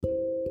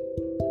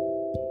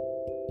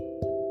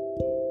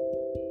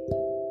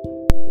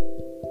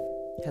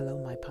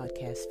Hello, my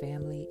podcast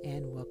family,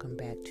 and welcome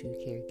back to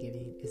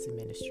Caregiving is a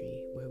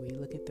Ministry, where we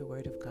look at the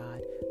Word of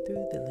God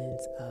through the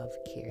lens of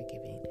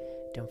caregiving.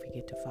 Don't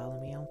forget to follow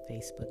me on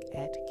Facebook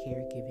at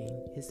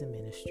Caregiving is a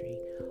Ministry,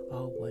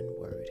 all one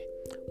word.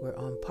 We're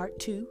on part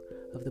 2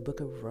 of the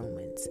book of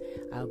Romans.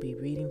 I'll be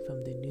reading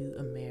from the New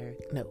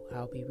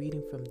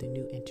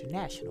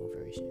International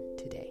Version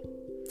today,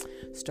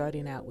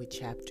 starting out with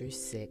chapter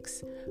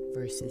 6,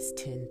 verses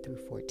 10 through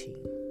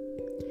 14.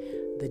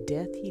 The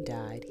death he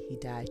died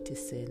to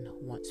sin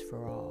once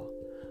for all,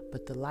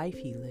 but the life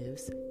he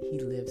lives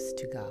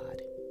to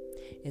God.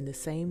 In the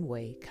same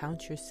way,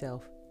 count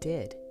yourself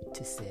dead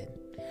to sin,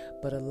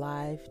 but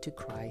alive to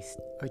Christ,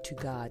 or to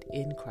God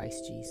in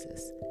Christ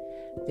Jesus.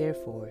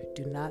 Therefore,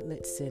 do not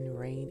let sin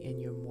reign in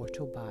your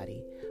mortal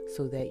body,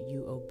 so that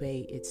you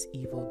obey its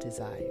evil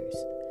desires.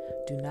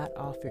 Do not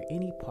offer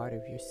any part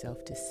of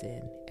yourself to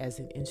sin as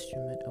an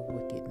instrument of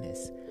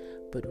wickedness,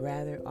 but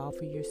rather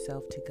offer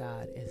yourself to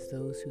God as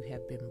those who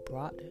have been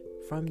brought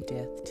from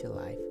death to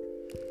life,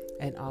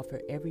 and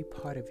offer every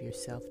part of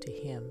yourself to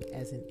Him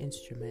as an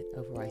instrument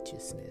of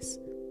righteousness.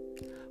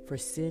 For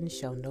sin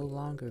shall no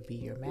longer be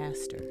your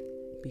master,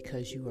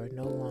 because you are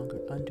no longer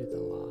under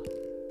the law,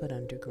 but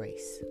under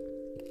grace.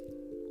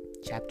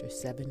 Chapter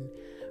 7,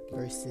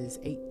 verses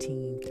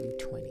 18 through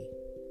 20.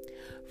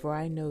 For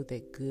I know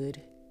that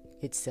good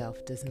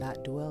itself does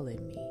not dwell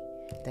in me,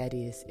 that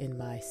is, in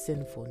my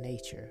sinful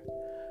nature.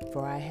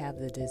 For I have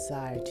the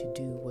desire to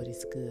do what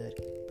is good,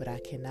 but I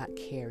cannot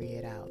carry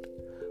it out.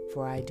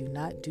 For I do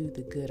not do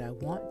the good I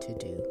want to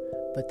do,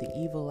 but the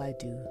evil I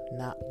do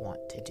not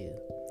want to do.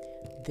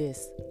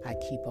 This I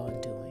keep on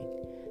doing.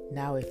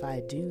 Now if I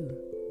do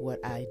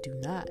what I do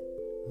not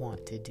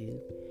want to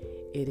do,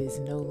 it is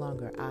no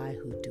longer I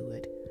who do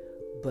it,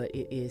 but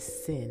it is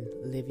sin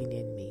living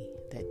in me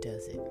that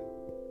does it.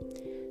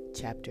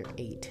 Chapter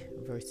 8,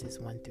 verses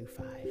 1 through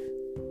 5.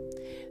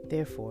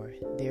 Therefore,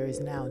 there is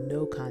now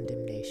no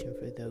condemnation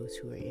for those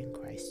who are in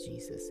Christ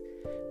Jesus,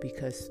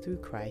 because through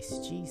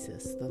Christ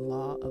Jesus, the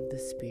law of the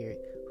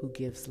Spirit who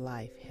gives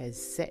life has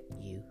set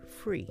you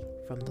free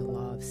from the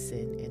law of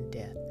sin and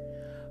death.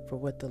 For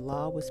what the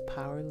law was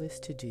powerless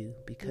to do,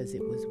 because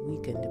it was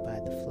weakened by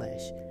the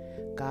flesh,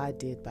 God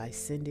did by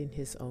sending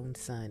His own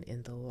Son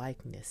in the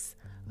likeness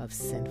of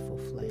sinful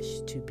flesh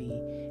to be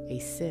a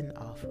sin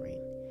offering.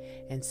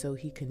 And so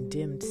He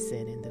condemned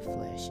sin in the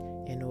flesh,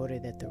 in order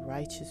that the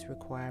righteous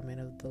requirement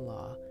of the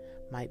law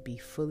might be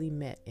fully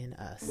met in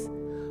us,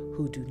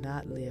 who do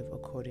not live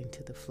according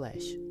to the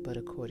flesh, but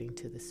according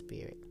to the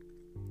Spirit.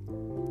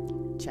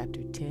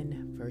 Chapter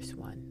 10, verse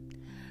 1.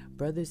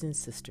 Brothers and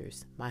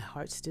sisters, my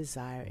heart's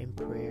desire and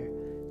prayer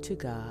to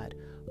God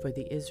for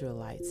the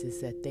Israelites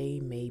is that they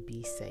may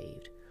be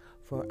saved.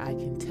 For I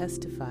can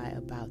testify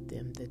about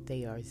them that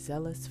they are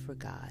zealous for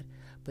God,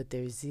 but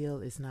their zeal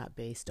is not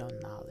based on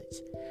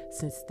knowledge.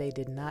 Since they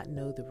did not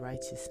know the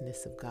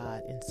righteousness of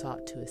God and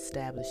sought to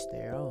establish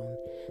their own,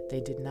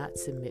 they did not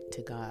submit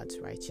to God's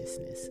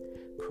righteousness.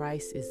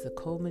 Christ is the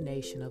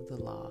culmination of the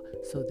law,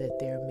 so that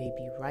there may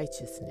be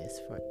righteousness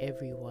for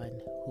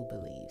everyone who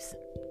believes.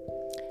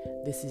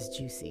 This is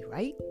juicy,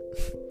 right?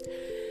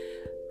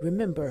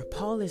 Remember,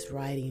 Paul is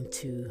writing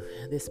to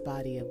this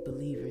body of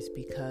believers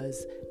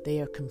because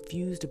they are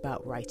confused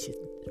about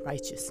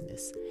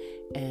righteousness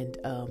and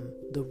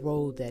the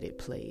role that it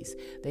plays.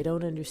 They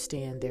don't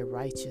understand their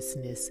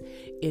righteousness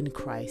in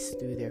Christ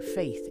through their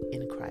faith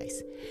in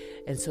Christ.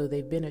 And so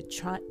they've been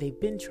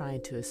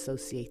trying to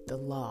associate the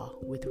law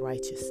with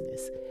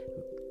righteousness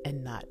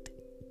and not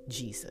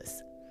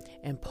Jesus.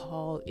 And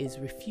Paul is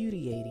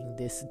refuting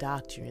this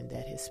doctrine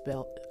that has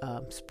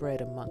spread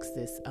amongst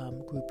this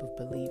group of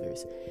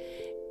believers.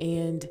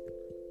 And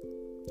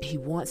he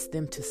wants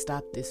them to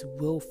stop this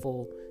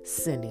willful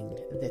sinning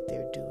that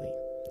they're doing.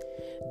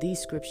 These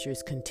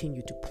scriptures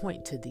continue to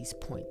point to these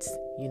points,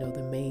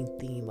 the main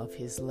theme of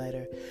his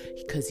letter,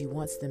 because he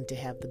wants them to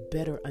have the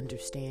better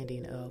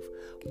understanding of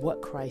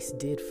what Christ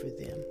did for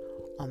them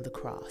on the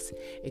cross,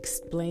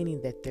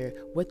 explaining that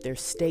what their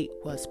state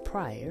was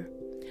prior,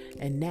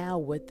 and now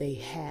what they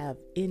have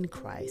in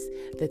Christ,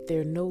 that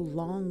they're no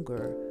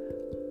longer,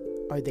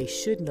 or they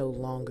should no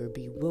longer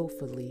be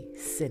willfully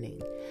sinning,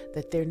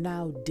 that they're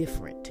now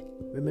different.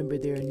 Remember,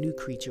 they're a new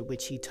creature,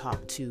 which he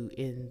talked to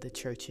in the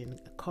church in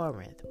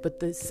Corinth. But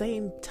the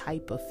same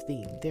type of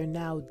theme. They're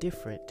now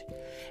different,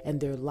 and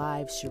their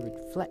lives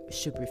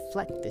should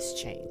reflect this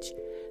change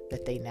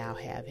that they now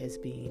have as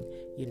being,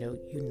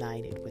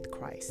 united with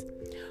Christ.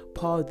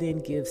 Paul then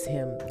gives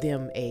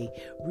them a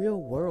real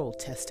world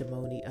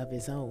testimony of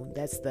his own.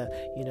 That's the,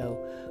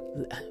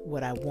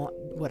 what I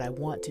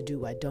want to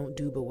do, I don't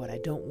do, but what I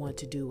don't want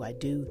to do, I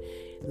do.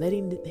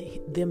 Letting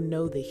them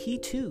know that he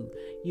too,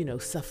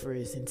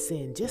 suffers in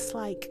sin just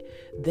like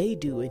they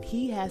do. And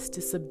he has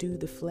to subdue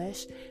the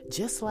flesh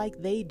just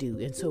like they do.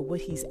 And so what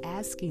he's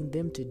asking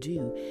them to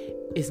do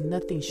is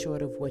nothing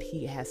short of what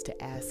he has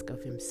to ask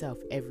of himself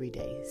every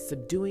day.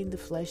 Subduing the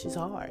flesh is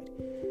hard.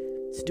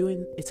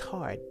 It's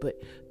hard,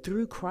 but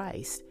through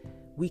Christ,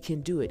 we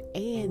can do it.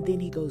 And then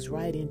he goes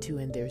right into,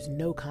 and there's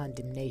no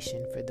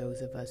condemnation for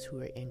those of us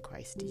who are in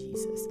Christ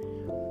Jesus.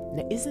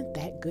 Now, isn't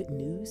that good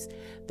news,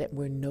 that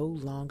we're no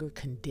longer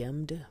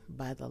condemned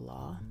by the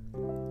law?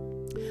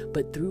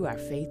 But through our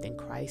faith in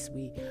Christ,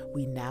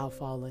 we now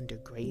fall under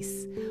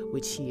grace,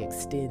 which he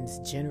extends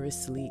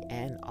generously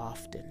and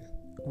often,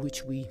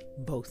 which we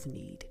both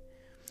need.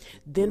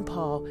 Then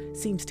Paul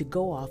seems to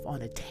go off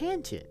on a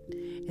tangent.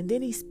 And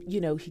then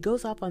he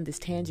goes off on this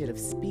tangent of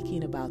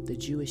speaking about the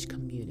Jewish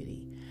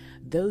community,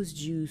 those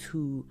Jews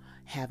who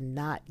have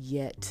not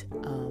yet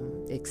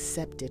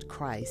accepted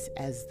Christ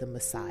as the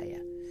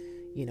Messiah,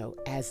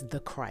 as the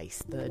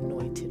Christ, the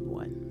anointed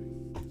one.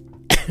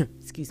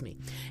 Excuse me.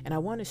 And I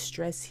want to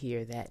stress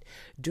here that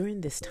during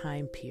this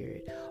time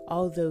period,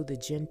 although the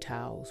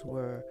Gentiles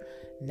were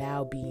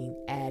now being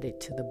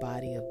added to the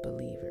body of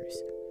believers,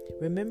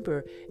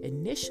 remember,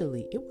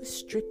 initially it was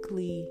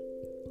strictly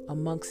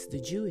amongst the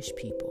Jewish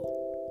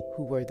people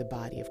who were the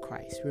body of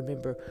Christ.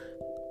 Remember,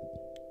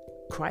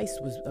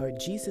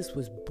 Jesus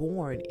was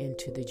born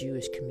into the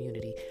Jewish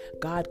community.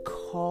 God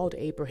called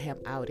Abraham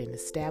out and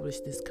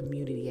established this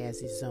community as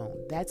his own.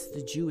 That's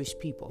the Jewish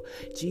people.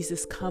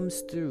 Jesus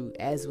comes through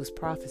as was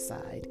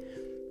prophesied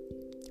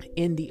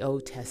in the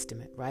Old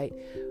Testament, right?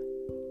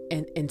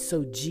 And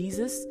so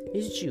Jesus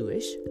is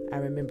Jewish. I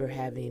remember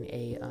having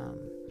a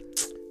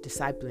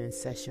discipling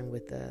session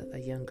with a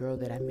young girl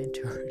that I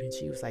mentored, and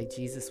she was like,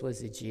 Jesus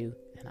was a Jew.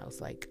 And I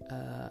was like,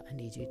 I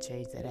need you to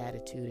change that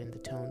attitude and the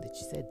tone that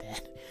you said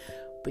that.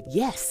 But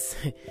yes,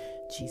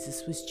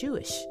 Jesus was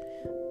Jewish.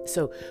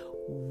 So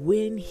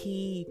when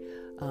he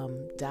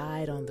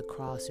died on the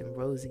cross and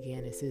rose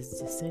again as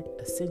his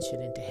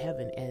ascension into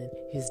heaven, and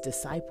his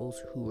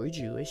disciples, who were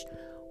Jewish,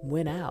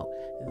 went out,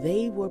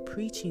 they were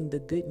preaching the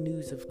good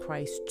news of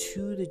Christ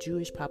to the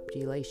Jewish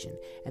population,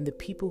 and the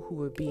people who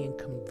were being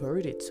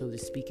converted, so to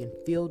speak, and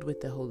filled with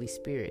the Holy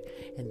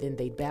Spirit, and then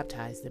they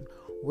baptized them,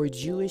 were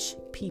Jewish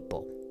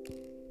people.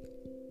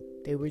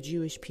 They were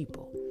Jewish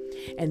people.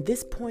 And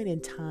this point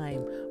in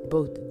time,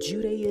 both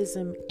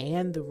Judaism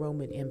and the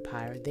Roman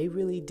Empire, they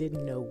really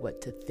didn't know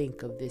what to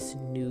think of this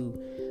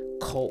new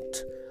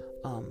cult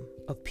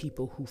of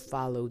people who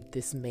followed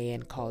this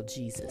man called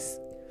Jesus.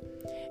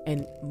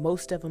 And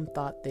most of them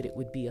thought that it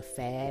would be a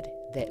fad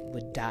that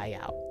would die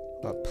out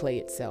or play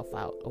itself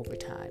out over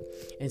time.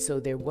 And so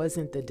there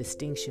wasn't the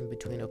distinction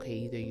between, okay,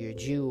 either you're a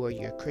Jew or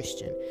you're a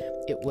Christian.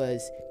 It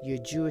was, you're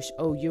Jewish,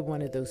 oh, you're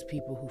one of those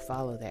people who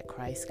follow that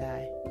Christ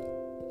guy.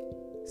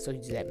 So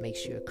that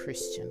makes you a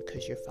Christian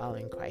because you're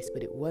following Christ.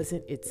 But it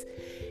wasn't,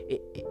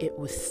 it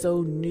was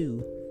so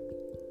new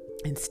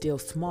and still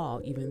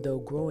small, even though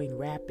growing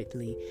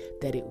rapidly,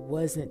 that it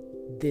wasn't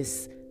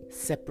this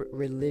separate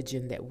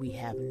religion that we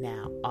have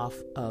now off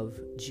of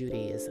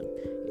Judaism.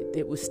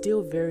 It was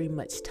still very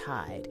much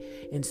tied.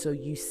 And so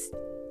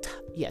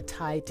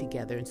tied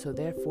together. And so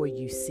therefore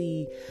you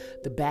see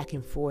the back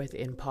and forth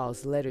in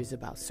Paul's letters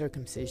about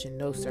circumcision,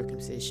 no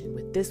circumcision.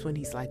 With this one,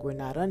 he's like, we're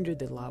not under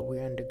the law,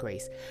 we're under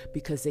grace,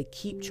 because they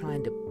keep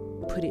trying to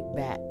put it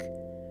back,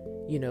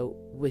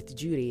 with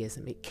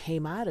Judaism. It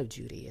came out of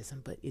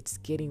Judaism, but it's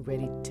getting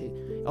ready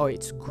to, or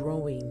it's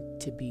growing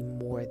to be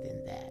more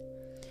than that.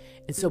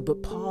 And so,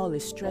 but Paul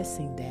is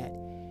stressing that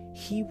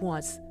he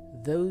wants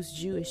those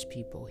Jewish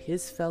people,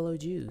 his fellow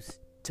Jews,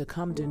 to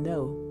come to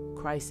know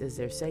Christ as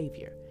their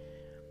Savior.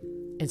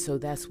 And so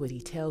that's what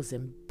he tells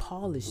them.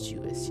 Paul is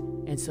Jewish,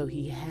 and so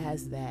he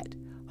has that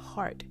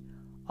heart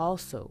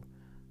also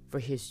for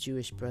his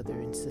Jewish brother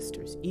and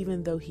sisters,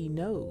 even though he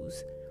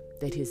knows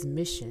that his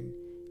mission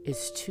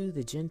is to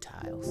the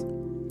Gentiles.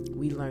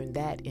 We learned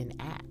that in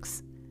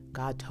Acts.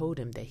 God told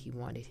him that he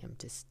wanted him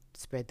to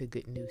spread the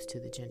good news to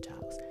the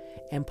Gentiles.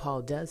 And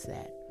Paul does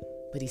that,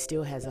 but he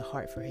still has a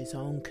heart for his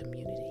own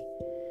community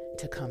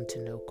to come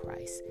to know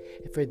Christ,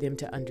 and for them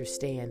to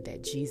understand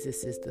that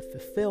Jesus is the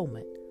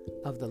fulfillment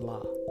of the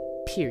law,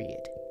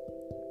 period.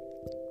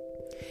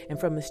 And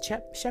from a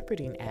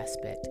shepherding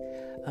aspect,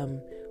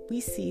 we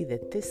see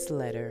that this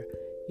letter,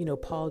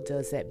 Paul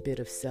does that bit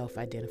of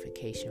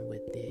self-identification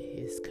with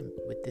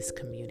this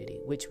community,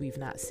 which we've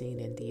not seen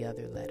in the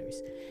other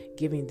letters,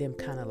 giving them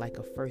kind of like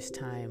a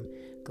first-time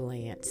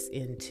glance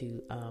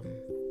into,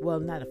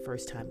 not a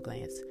first-time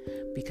glance,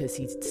 because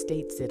he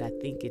states it, I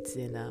think it's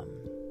in,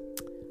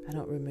 I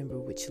don't remember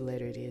which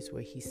letter it is,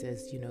 where he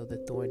says,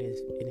 the thorn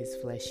is in his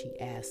flesh. He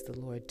asked the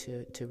Lord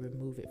to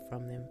remove it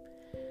from them.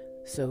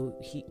 So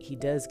he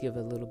does give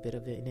a little bit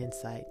of an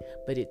insight,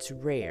 but it's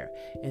rare.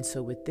 And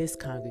so with this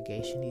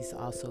congregation, he's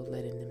also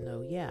letting them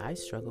know, I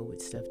struggle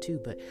with stuff too,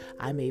 but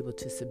I'm able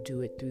to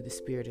subdue it through the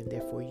Spirit, and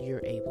therefore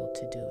you're able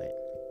to do it.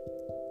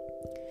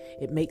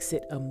 It makes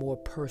it a more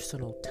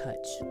personal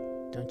touch,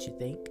 don't you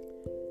think?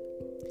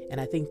 And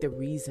I think the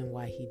reason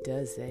why he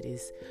does that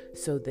is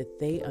so that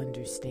they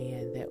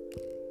understand that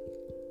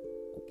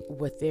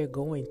what they're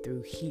going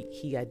through,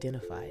 he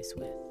identifies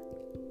with.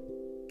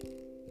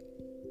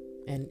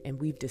 And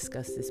we've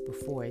discussed this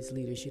before as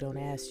leaders. You don't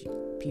ask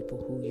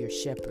people who you're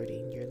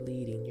shepherding, you're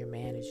leading, you're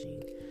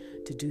managing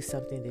to do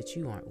something that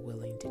you aren't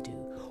willing to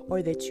do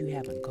or that you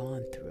haven't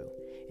gone through.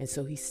 And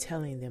so he's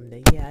telling them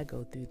that, yeah, I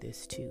go through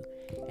this too.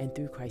 And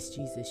through Christ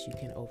Jesus, you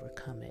can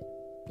overcome it.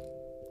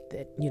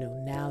 That,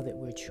 now that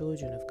we're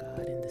children of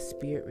God and the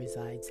Spirit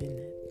resides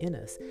in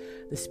us,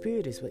 the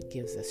Spirit is what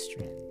gives us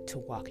strength to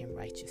walk in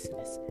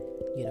righteousness,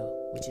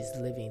 which is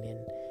living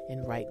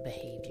in right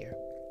behavior.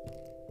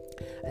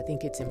 I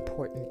think it's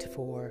important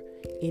for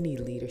any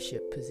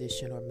leadership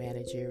position or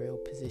managerial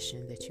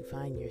position that you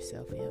find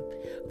yourself in,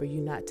 for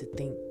you not to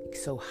think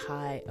so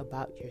high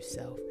about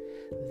yourself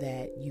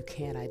that you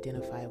can't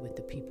identify with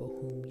the people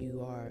whom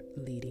you are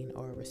leading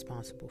or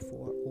responsible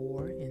for,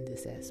 or in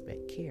this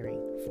aspect, caring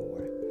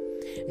for.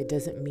 It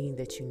doesn't mean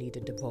that you need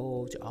to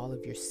divulge all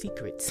of your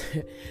secrets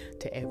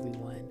to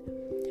everyone,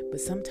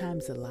 but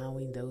sometimes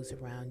allowing those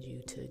around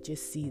you to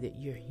just see that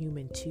you're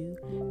human too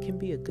can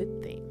be a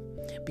good thing,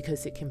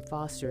 because it can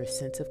foster a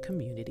sense of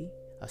community,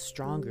 a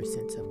stronger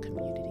sense of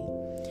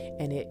community,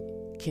 and it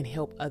can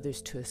help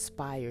others to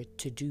aspire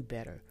to do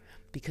better.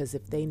 Because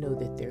if they know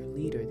that their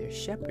leader, their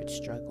shepherd,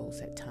 struggles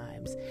at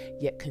times,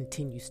 yet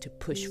continues to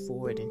push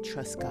forward and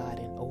trust God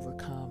and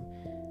overcome,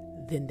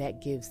 then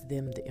that gives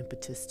them the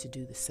impetus to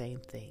do the same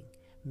thing,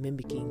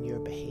 mimicking your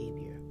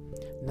behavior.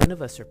 None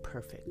of us are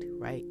perfect,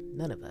 right?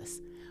 None of us.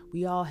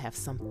 We all have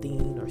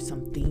something or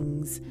some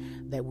things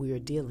that we are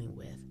dealing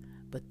with.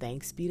 But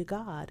thanks be to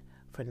God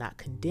for not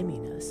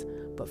condemning us,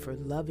 but for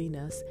loving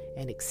us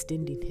and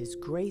extending His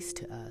grace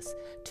to us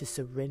to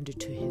surrender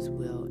to His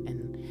will.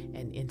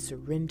 And in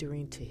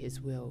surrendering to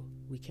His will,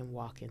 we can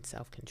walk in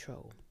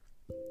self-control.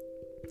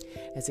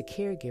 As a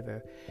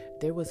caregiver,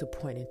 there was a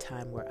point in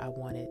time where I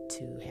wanted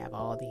to have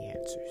all the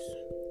answers.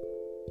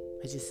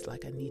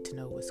 I need to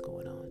know what's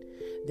going on.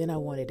 Then I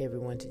wanted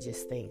everyone to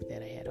just think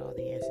that I had all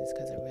the answers,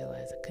 because I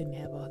realized I couldn't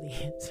have all the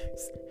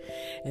answers.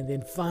 And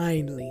then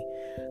finally,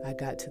 I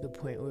got to the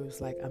point where it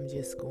was like, I'm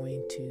just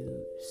going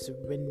to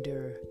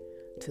surrender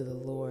to the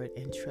Lord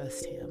and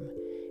trust Him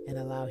and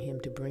allow Him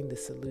to bring the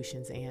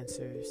solutions,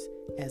 answers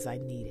as I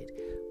needed.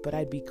 But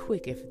I'd be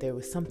quick if there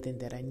was something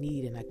that I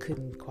need and I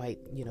couldn't quite,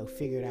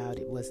 figure it out.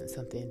 It wasn't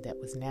something that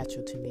was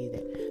natural to me,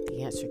 that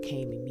the answer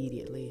came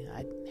immediately.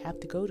 I'd have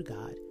to go to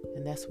God,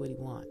 and that's what He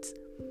wants.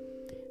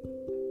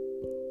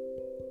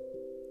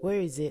 Where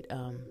is it,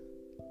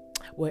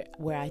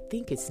 where I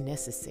think it's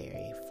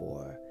necessary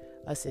for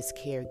us as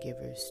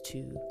caregivers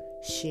to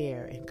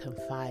share and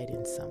confide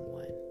in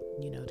someone,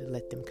 to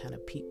let them kind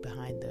of peek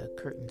behind the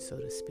curtain, so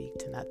to speak,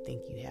 to not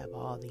think you have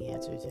all the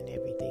answers and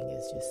everything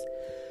is just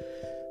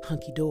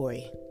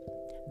hunky-dory.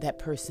 That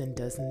person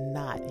does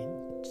not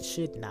and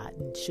should not,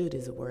 and should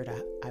is a word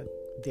I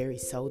very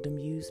seldom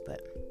use,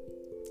 but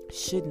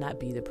should not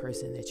be the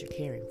person that you're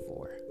caring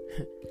for.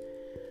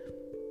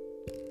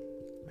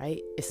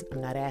 Right?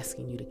 I'm not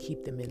asking you to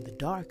keep them in the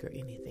dark or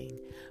anything,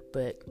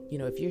 but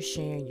if you're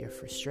sharing your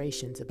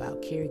frustrations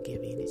about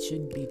caregiving, it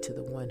shouldn't be to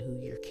the one who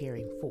you're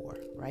caring for,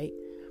 right?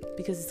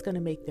 Because it's going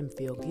to make them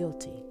feel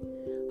guilty.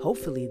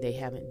 Hopefully they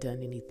haven't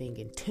done anything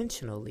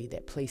intentionally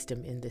that placed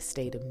them in the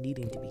state of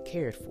needing to be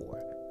cared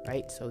for,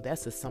 right? So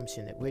that's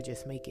assumption that we're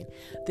just making.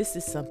 This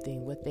is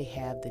something, what they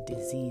have, the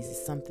disease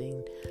is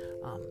something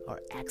or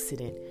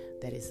accident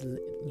that is,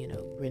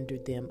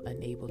 rendered them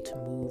unable to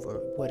move or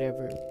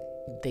whatever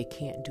they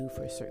can't do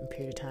for a certain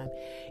period of time.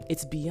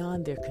 It's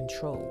beyond their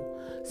control.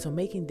 So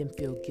making them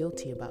feel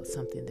guilty about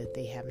something that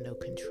they have no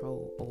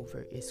control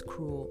over is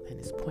cruel and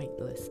it's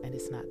pointless and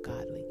it's not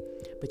godly.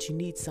 But you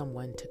need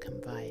someone to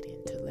confide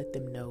in, to let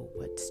them know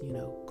what's,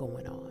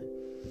 going on.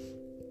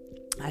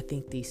 I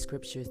think these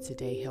scriptures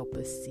today help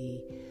us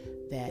see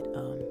that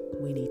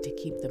we need to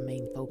keep the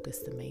main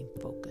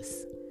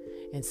focus.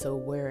 And so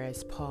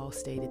whereas Paul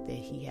stated that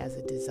he has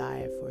a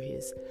desire for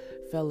his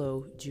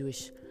fellow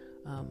Jewish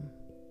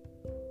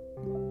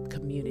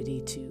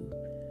community to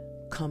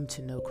come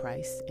to know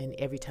Christ, and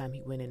every time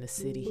he went in a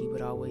city, he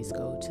would always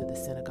go to the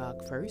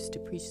synagogue first to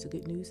preach the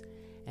good news,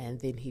 and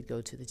then he'd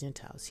go to the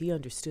Gentiles. He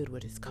understood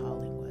what his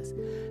calling was.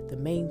 The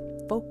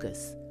main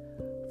focus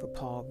for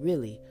Paul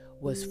really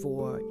was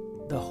for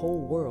the whole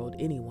world,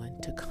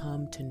 anyone, to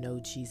come to know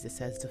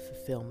Jesus as the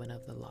fulfillment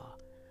of the law.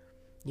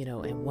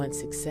 And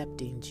once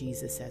accepting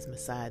Jesus as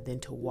Messiah, then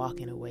to walk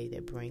in a way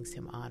that brings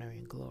him honor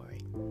and glory.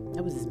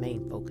 That was his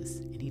main focus,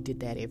 and he did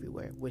that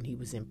everywhere, when he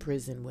was in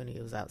prison, when he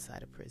was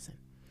outside of prison.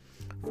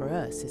 For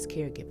us as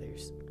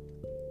caregivers,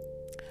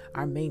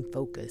 our main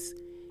focus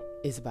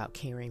is about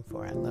caring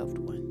for our loved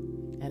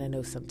one. And I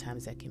know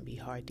sometimes that can be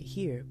hard to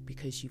hear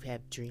because you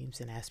have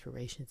dreams and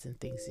aspirations and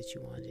things that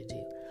you want to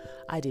do.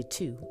 I did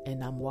too,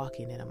 and I'm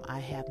walking in them. I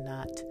have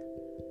not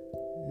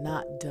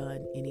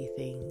done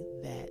anything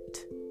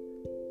that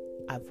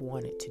I've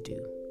wanted to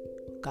do.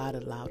 God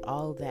allowed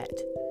all that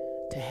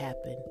to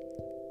happen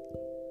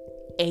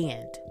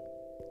and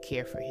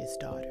care for his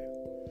daughter.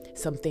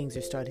 Some things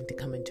are starting to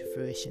come into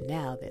fruition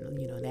now that,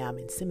 now I'm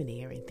in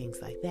seminary and things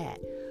like that.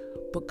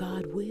 But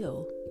God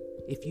will,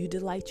 if you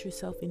delight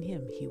yourself in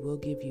him, he will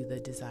give you the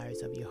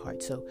desires of your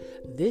heart. So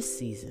this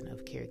season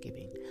of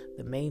caregiving,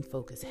 the main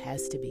focus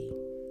has to be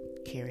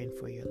caring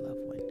for your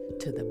loved one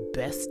to the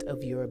best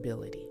of your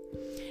ability.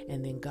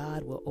 And then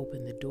God will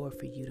open the door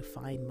for you to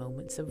find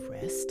moments of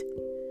rest,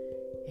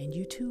 and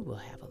you too will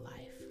have a life.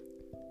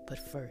 But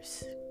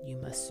first, you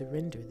must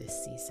surrender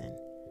this season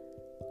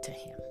to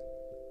Him.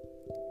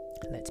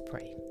 Let's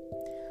pray.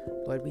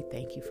 Lord, we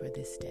thank you for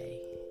this day.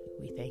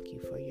 We thank you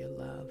for your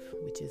love,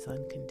 which is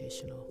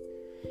unconditional.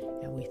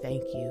 And we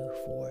thank you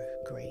for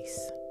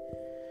grace.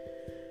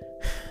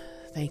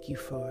 Thank you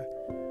for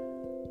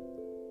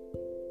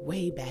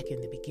way back in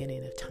the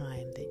beginning of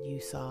time that you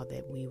saw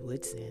that we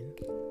would sin,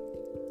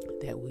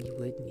 that we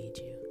would need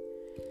you,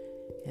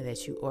 and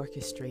that you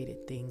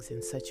orchestrated things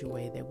in such a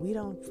way that we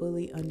don't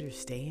fully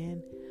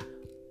understand,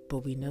 but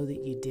we know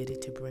that you did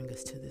it to bring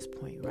us to this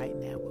point right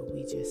now where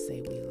we just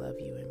say we love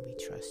you and we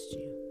trust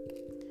you.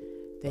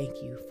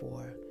 Thank you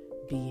for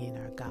being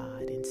our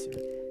God and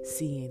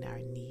seeing our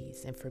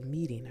needs and for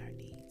meeting our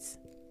needs.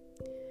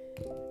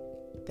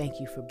 Thank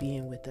you for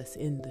being with us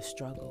in the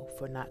struggle,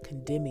 for not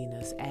condemning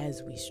us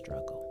as we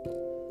struggle,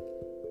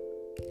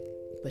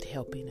 but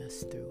helping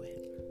us through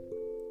it.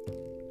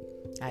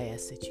 I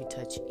ask that you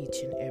touch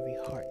each and every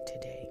heart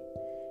today,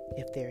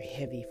 if they're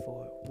heavy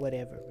for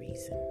whatever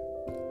reason.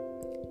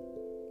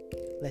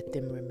 Let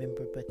them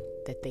remember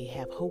that they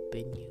have hope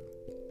in you.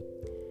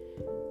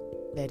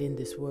 That in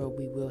this world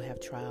we will have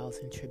trials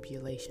and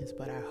tribulations,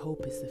 but our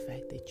hope is the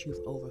fact that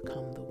you've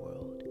overcome the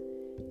world.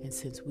 And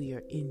since we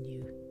are in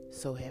you,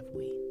 so have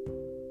we.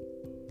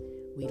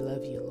 We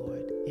love you,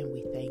 Lord, and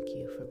we thank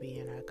you for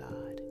being our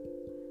God.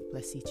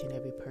 Bless each and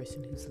every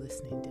person who's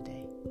listening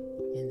today.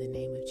 In the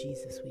name of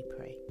Jesus we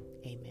pray.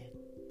 Amen.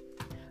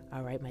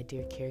 All right, my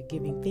dear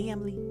caregiving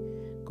family,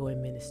 go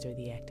and minister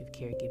the act of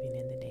caregiving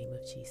in the name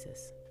of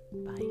Jesus.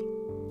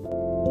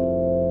 Bye.